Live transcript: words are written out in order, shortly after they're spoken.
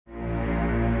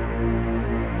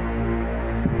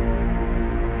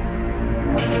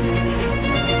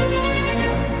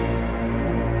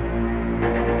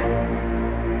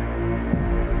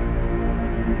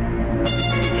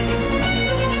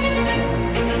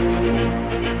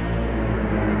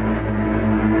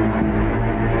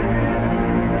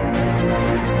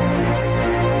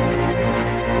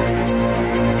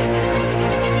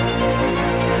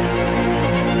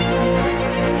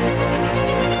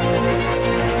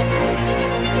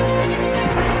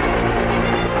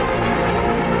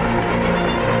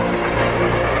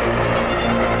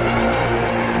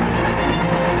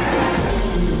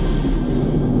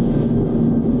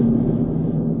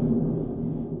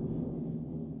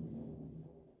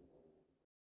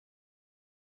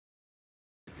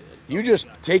You just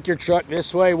take your truck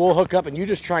this way, we'll hook up, and you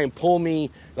just try and pull me,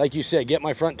 like you said, get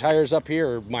my front tires up here,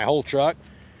 or my whole truck,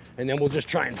 and then we'll just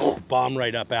try and bomb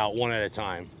right up out one at a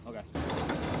time. Okay.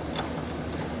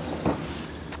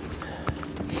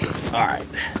 All right.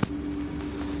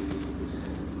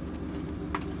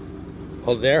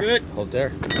 Hold there. Good. Hold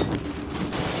there.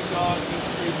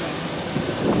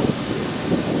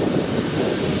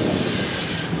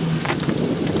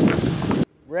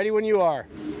 Ready when you are.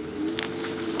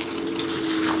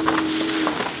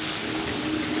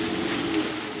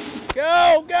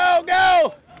 Go, go,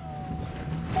 go!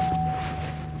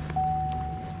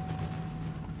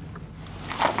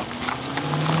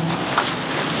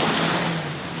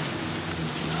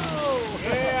 Oh,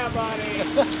 yeah, buddy.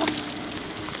 All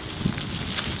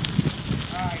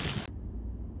right.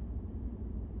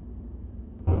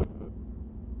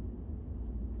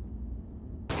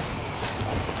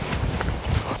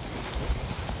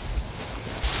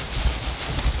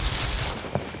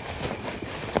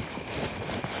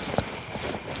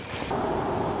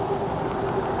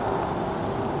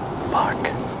 Buck.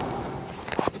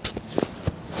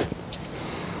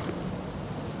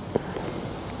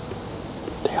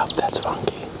 Damn, that's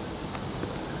funky.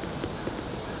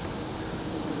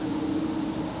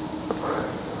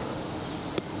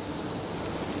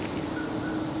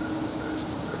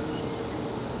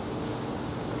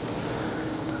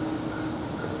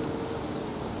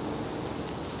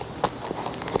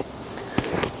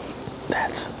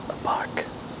 That's a buck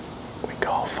we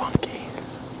call funky.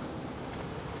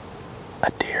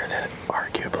 A deer that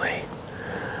arguably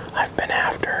I've been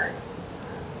after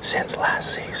since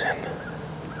last season.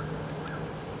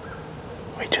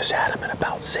 We just had him at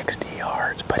about 60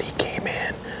 yards, but he came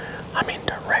in, I mean,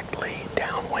 directly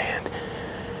downwind.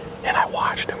 And I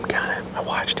watched him I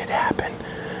watched it happen.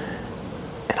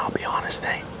 And I'll be honest,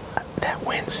 that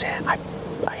wind sent, I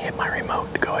hit my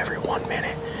remote to go every 1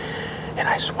 minute. And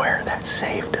I swear that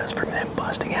saved us from them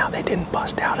busting out. They didn't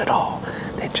bust out at all.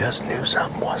 They just knew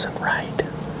something wasn't right.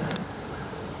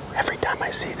 Every time I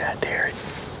see that deer, it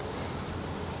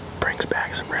brings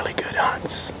back some really good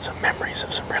hunts, some memories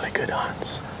of some really good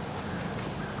hunts.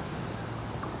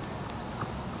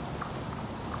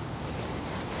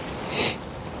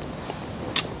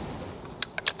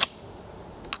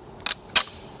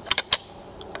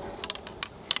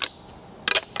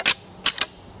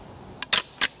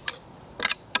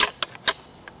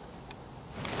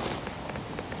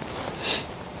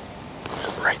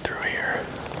 Right through here.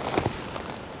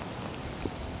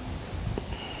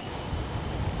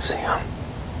 See him?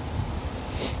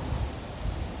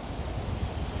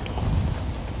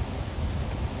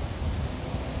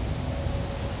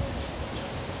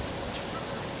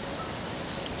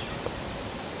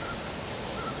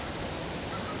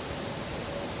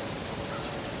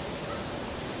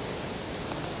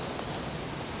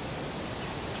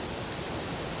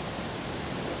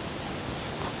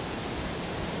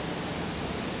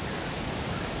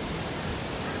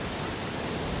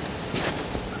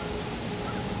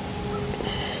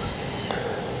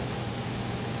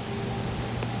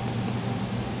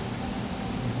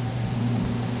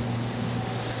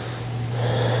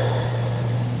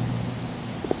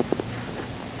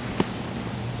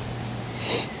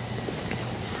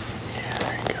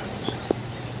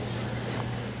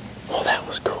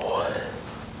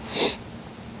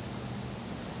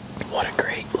 What a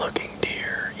great looking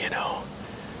deer, you know,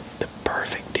 the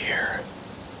perfect deer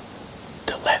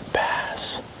to let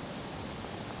pass.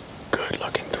 Good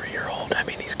looking 3-year-old. I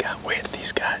mean, he's got width,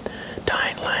 he's got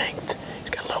tine length, he's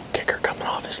got a little kicker coming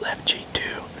off his left cheek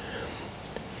too.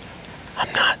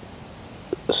 I'm not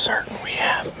certain we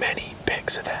have many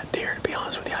pics of that deer, to be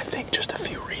honest with you. I think just a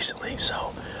few recently,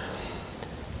 so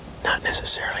not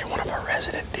necessarily one of our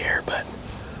resident deer, but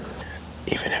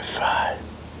even if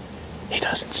he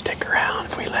doesn't stick around,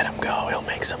 if we let him go, he'll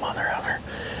make some other hunter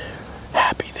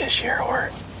happy this year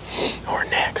or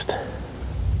next.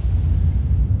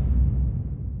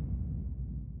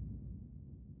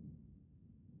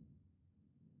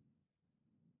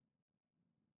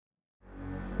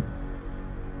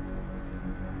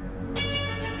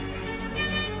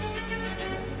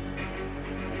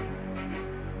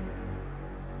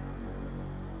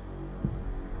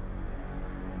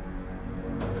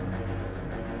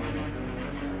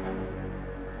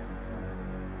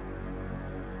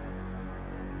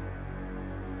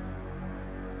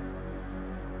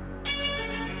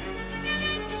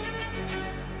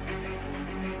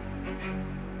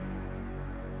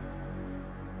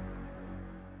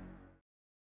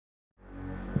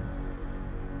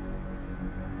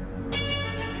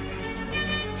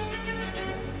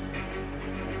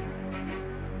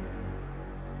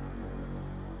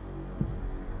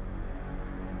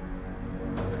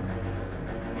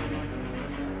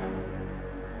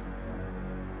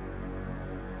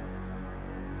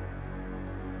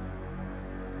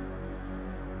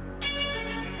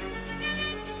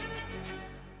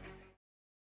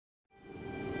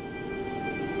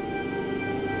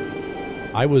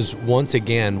 I was once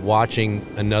again watching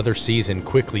another season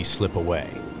quickly slip away,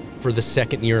 for the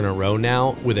second year in a row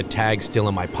now, with a tag still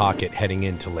in my pocket heading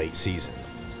into late season.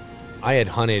 I had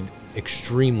hunted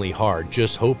extremely hard,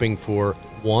 just hoping for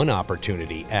one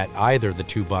opportunity at either the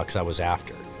 2 bucks I was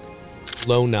after.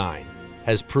 Low 9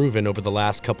 has proven over the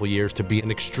last couple years to be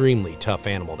an extremely tough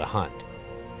animal to hunt.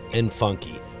 And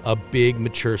Funky, a big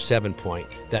mature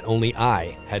 7-point that only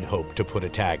I had hoped to put a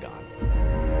tag on.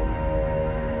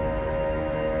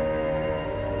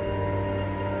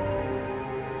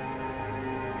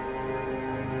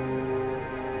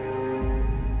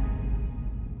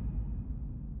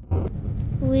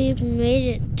 We've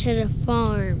made it to the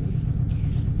farm.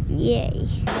 Yay.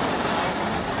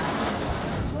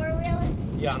 Four-wheeler?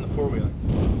 Yeah, on the 4-wheeler.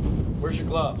 Where's your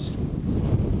gloves?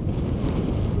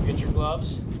 Go get your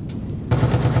gloves.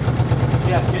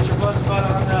 Yeah, get your gloves, bud,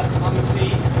 on the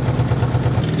seat.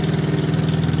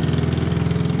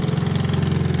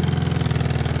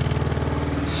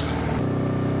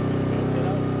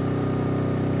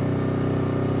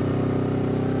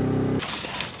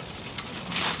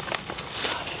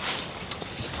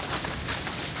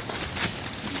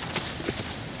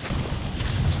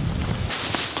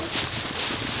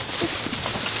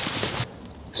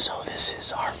 So this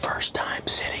is our first time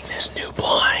sitting this new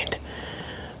blind,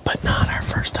 but not our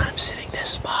first time sitting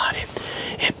this spot.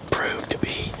 It proved to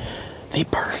be the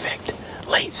perfect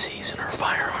late season or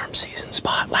firearm season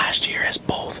spot last year, as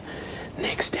both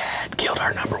Nick's dad killed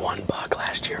our #1 buck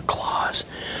last year, Claus,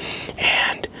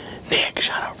 and Nick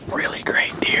shot a really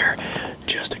great deer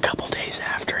just a couple days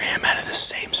after him out of the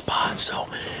same spot. So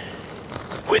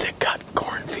with a cut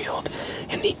cornfield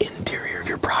in the interior of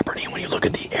your property, and when you look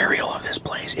at the aerial of this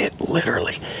place, it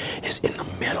literally is in the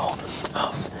middle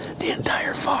of the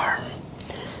entire farm.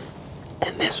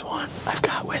 And this one I've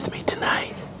got with me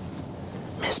tonight,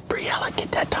 Miss Briella.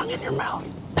 Get that tongue in your mouth.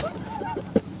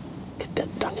 Get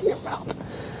that tongue in your mouth.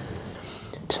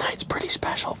 Tonight's pretty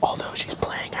special, although she's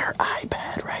playing her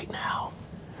iPad right now.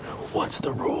 What's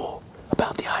the rule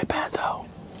about the iPad, though?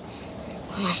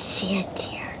 When I see a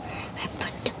deer, I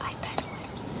put the iPad away.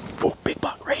 Oh, big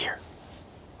buck right here.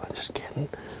 I'm just kidding,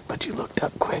 but you looked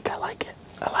up quick. I like it.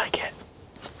 I like it.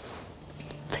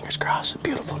 Fingers crossed, a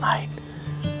beautiful night.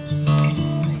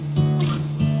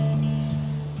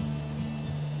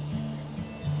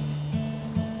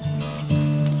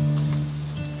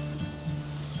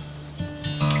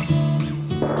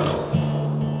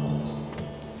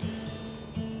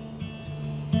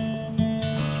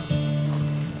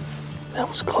 That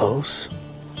was close.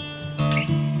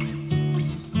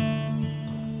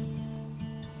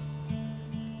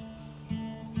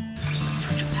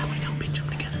 That way, don't pinch them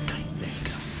together tight. There you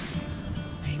go.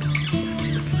 There you go.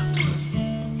 Look it up.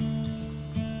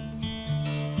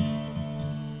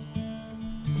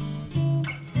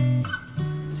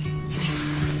 See,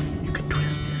 you can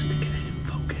twist this to get it in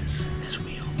focus. This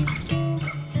wheel.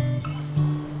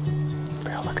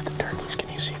 Beryl, look at the turkeys. Can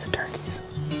you see the turkeys?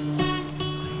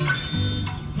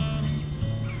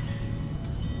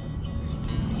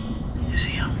 You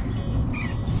see them?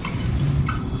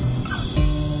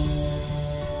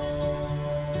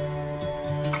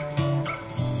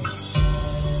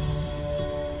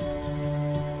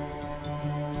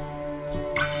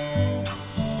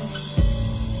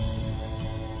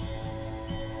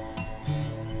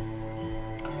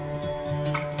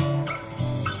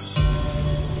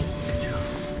 Good job.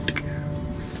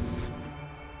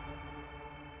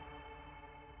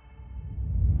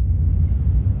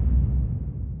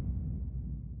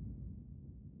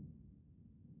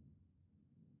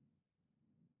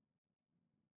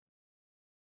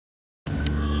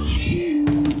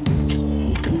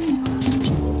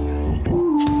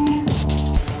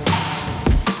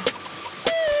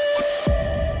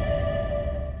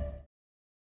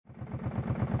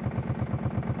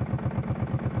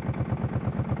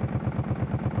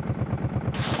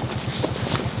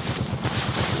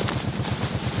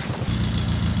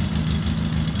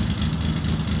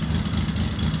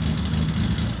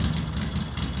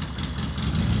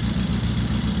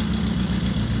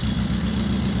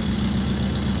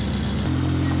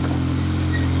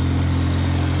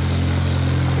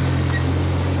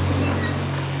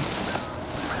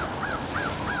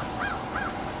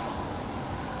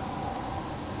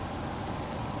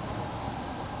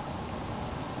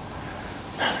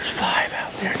 There's 5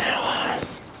 out there now, huh?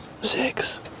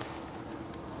 6.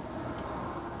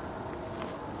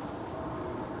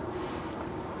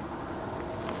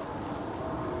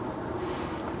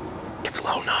 It's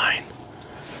low 9.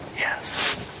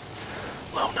 Yes.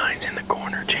 Low 9's in the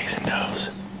corner chasing does.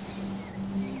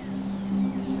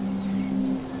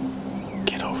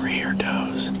 Get over 3-year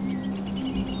does.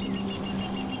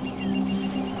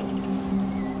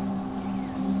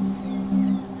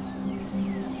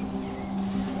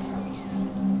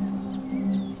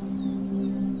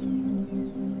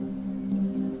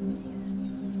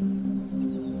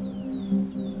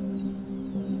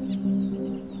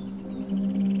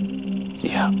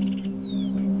 Yeah,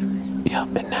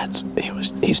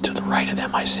 and he's to the right of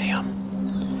them. I see him.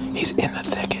 He's in the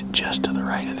thicket just to the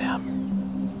right of them.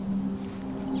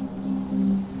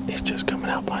 He's just coming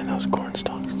out behind those corn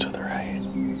stalks to the right.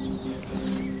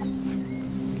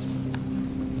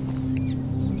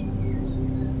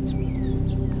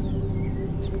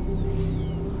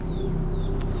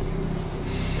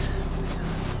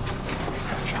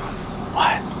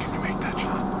 What? Can you make that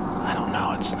shot? I don't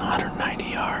know. It's 190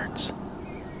 yards.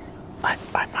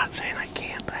 I'm not saying I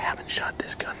can't, but I haven't shot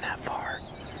this gun that far.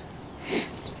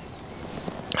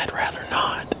 I'd rather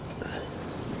not.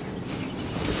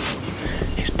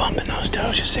 He's bumping those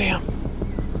does, you see him?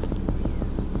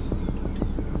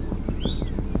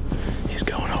 He's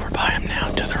going over by him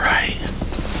now to the right.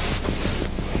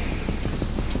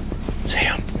 See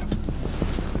him?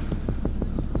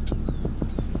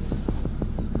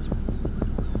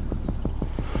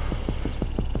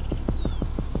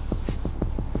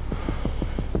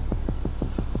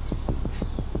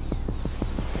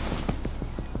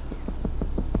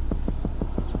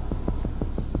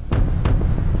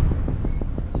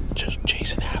 Just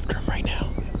chasing after him right now.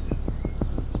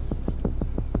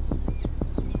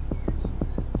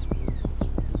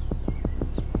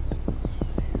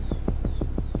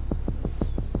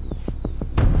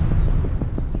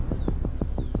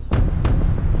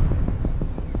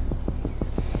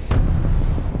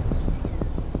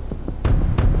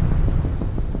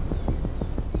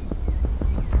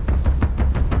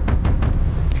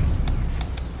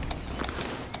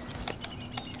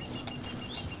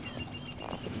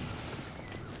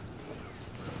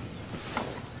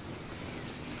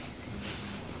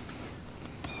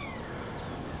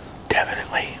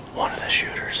 Definitely one of the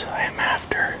shooters I am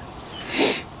after.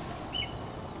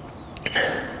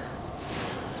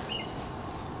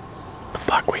 A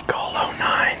buck we call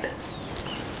 09.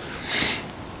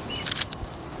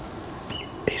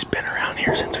 He's been around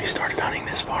here since we started hunting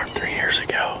this farm 3 years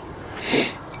ago.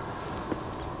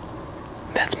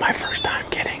 That's my first time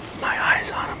getting my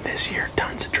eyes on him this year.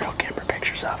 Tons of trail camera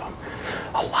pictures of him.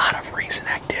 A lot of recent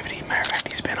activity. Matter of fact,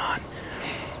 he's been on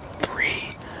 3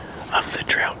 of the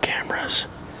trail cameras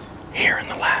here in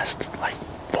the last like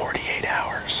 48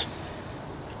 hours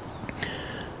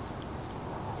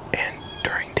and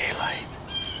during daylight.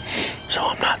 So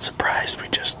I'm not surprised we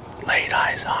just laid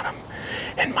eyes on him,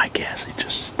 and my guess is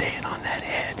just staying on that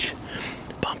edge,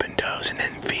 bumping does and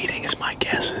then feeding is my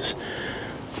guess. Is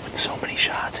with so many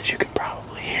shots, as you can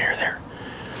probably hear, they're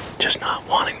just not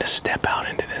wanting to step out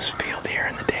into this field here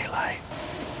in the daylight.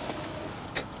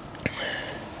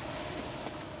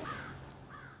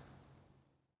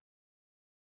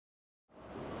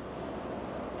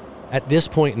 At this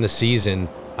point in the season,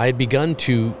 I had begun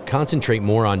to concentrate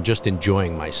more on just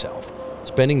enjoying myself,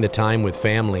 spending the time with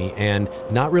family and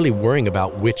not really worrying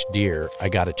about which deer I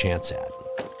got a chance at.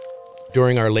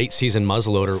 During our late season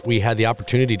muzzleloader, we had the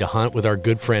opportunity to hunt with our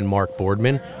good friend Mark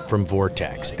Boardman from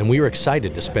Vortex, and we were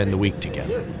excited to spend the week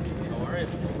together.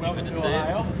 Welcome to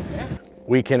Ohio.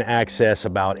 We can access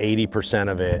about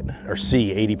 80% of it, or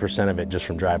see 80% of it just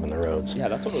from driving the roads. Yeah,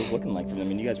 that's what it was looking like. I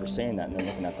mean, you guys were saying that, and then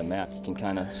looking at the map, you can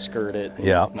kind of skirt it, and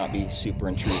Yeah. not be super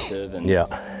intrusive, and Yeah.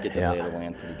 get the Yeah. lay of the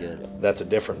land pretty good. That's a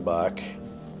different buck.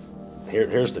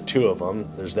 Here's the two of them.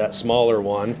 There's that smaller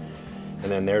one,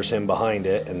 and then there's him behind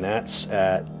it, and that's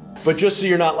at... But just so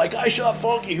you're not like, I shot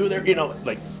Funky, who they're, you know,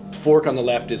 like, Fork on the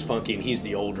left is Funky, and he's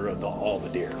the older of all the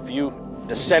deer. If you,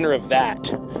 the center of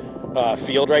that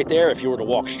field right there, if you were to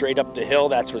walk straight up the hill,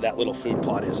 that's where that little food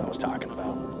plot is I was talking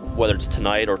about. Whether it's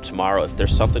tonight or tomorrow, if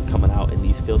there's something coming out in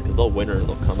these fields, because they'll winter,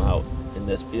 they'll come out in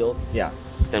this field. Yeah.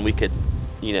 Then we could,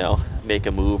 you know, make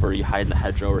a move, or you hide in the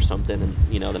hedgerow or something, and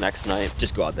you know, the next night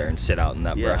Just go out there and sit out in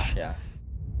that Yeah. brush. Yeah.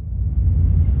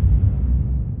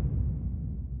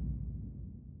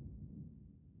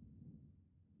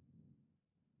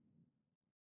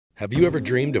 Have you ever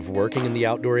dreamed of working in the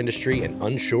outdoor industry and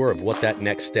unsure of what that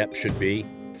next step should be?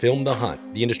 Film the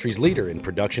Hunt, the industry's leader in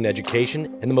production education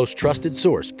and the most trusted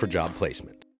source for job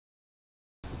placement.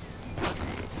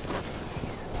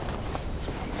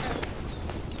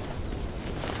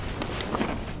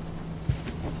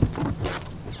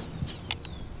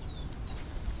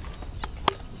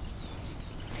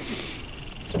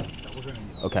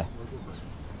 Okay.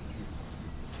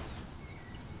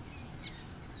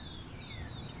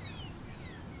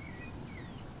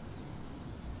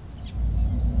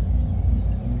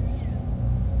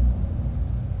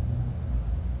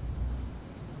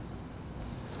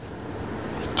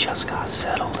 just got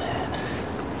settled in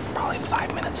probably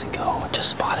 5 minutes ago. Just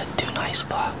spotted 2 nice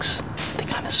bucks. They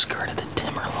kind of skirted the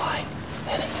timber line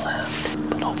heading left,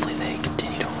 but hopefully they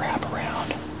continue to wrap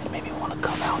around and maybe want to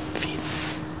come out and feed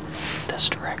this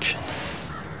direction.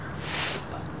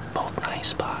 But both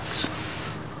nice bucks.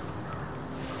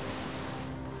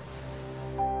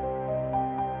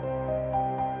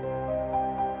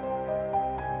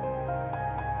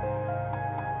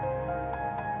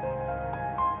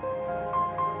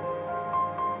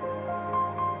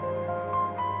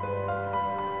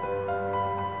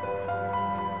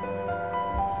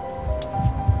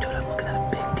 Dude, I'm looking at a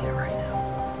big deer right now.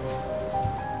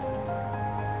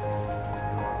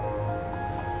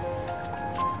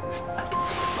 I can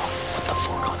see the buck with the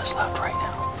fork on his left right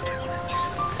now.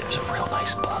 There's a real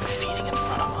nice buck feeding in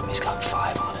front of him. He's got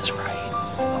 5 on his right.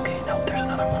 Okay, no, there's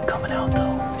another one coming out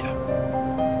though. Yep.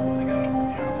 I got him.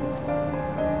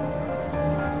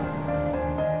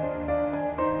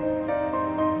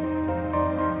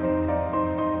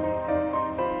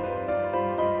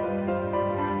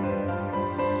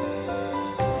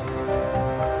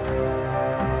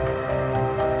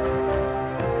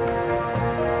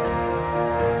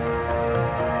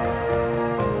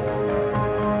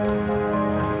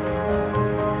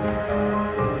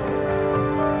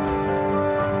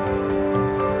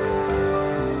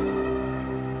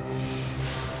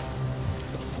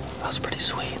 That was pretty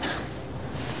sweet.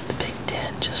 The big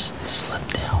den just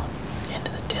slipped down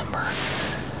into the timber.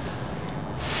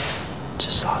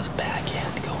 Just saw his back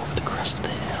end go over the crest of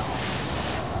the hill.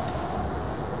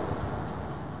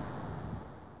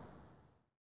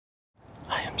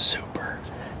 I am super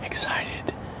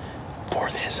excited for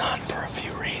this hunt for a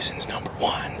few reasons. Number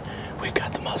one, we've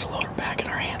got the muzzleloader back in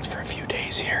our hands for a few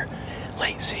days here,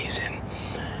 late season.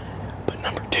 But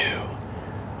number two,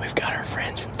 we've got our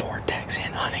friends from Vortex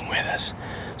in hunting with us.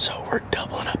 So we're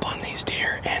doubling up on these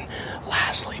deer. And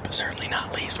lastly, but certainly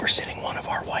not least, we're sitting one of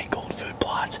our white gold food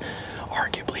plots.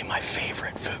 Arguably my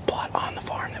favorite food plot on the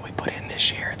farm that we put in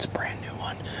this year. It's a brand new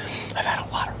one. I've had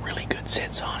a lot of really good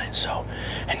sits on it. So,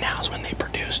 and now's when they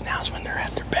produce. Now's when they're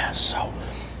at their best. So,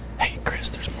 hey, Chris,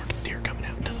 there's more deer coming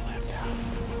out to the left.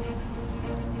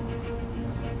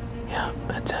 Yeah,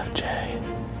 that's FJ.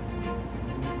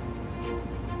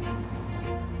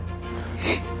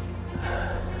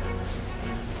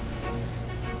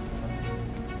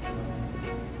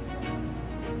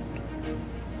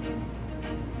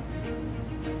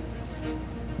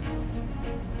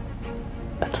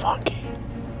 That's funky.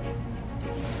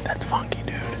 That's funky,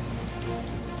 dude.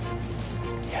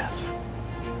 Yes.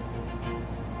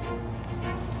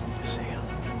 You see him?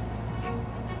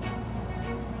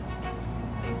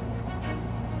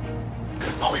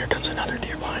 Oh, here comes another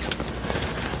deer behind him.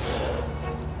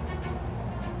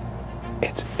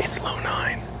 It's low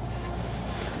 9.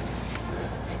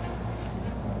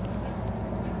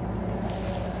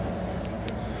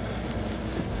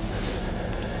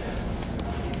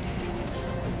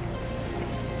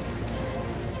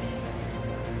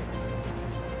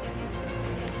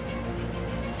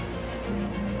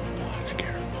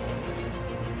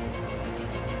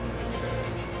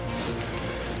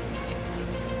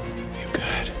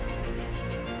 Good.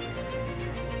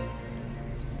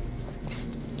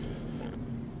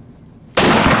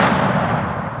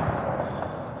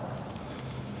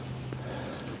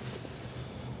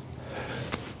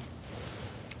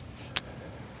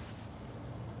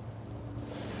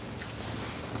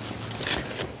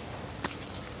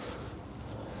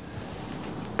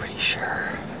 Pretty sure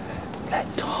that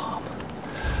Tom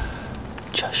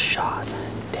just shot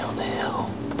down the hill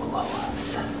below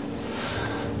us.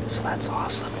 So that's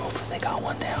awesome. Hopefully they got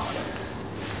one down.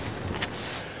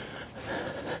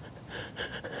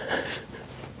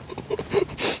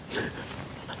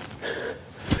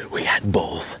 We had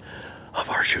both of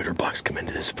our shooter bucks come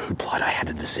into this food plot. I had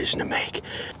a decision to make.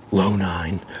 Low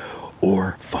 9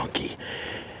 or funky.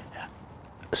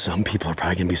 Some people are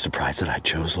probably gonna be surprised that I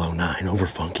chose low 9 over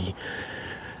funky.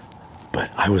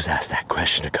 But I was asked that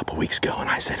question a couple weeks ago and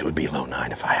I said it would be low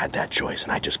 9 if I had that choice,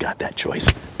 and I just got that choice.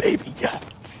 Baby, yeah.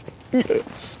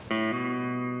 Yes.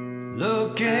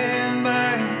 Looking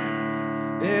back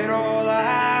at all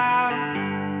I've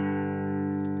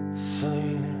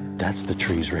seen. That's the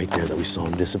trees right there that we saw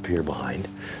him disappear behind.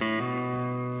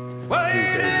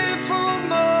 Waiting for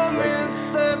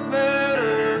moments that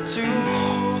matter to.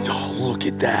 Oh, look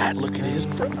at that. Look at his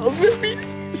brows, baby.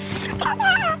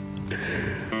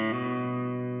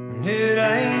 It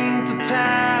ain't the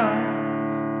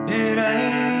town, it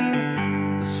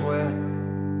ain't the sweat.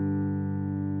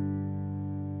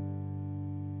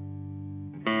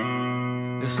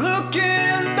 It's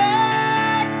looking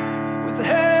back with the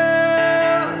head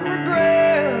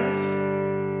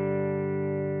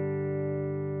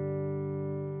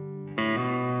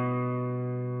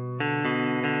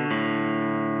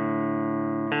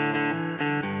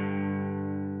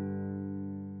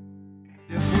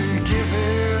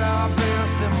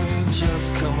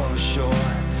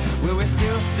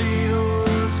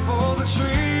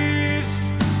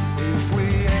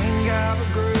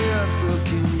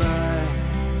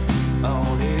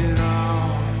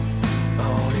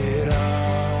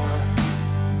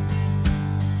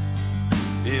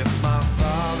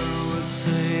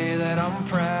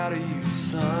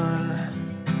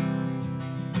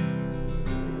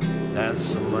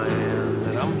land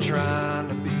that I'm trying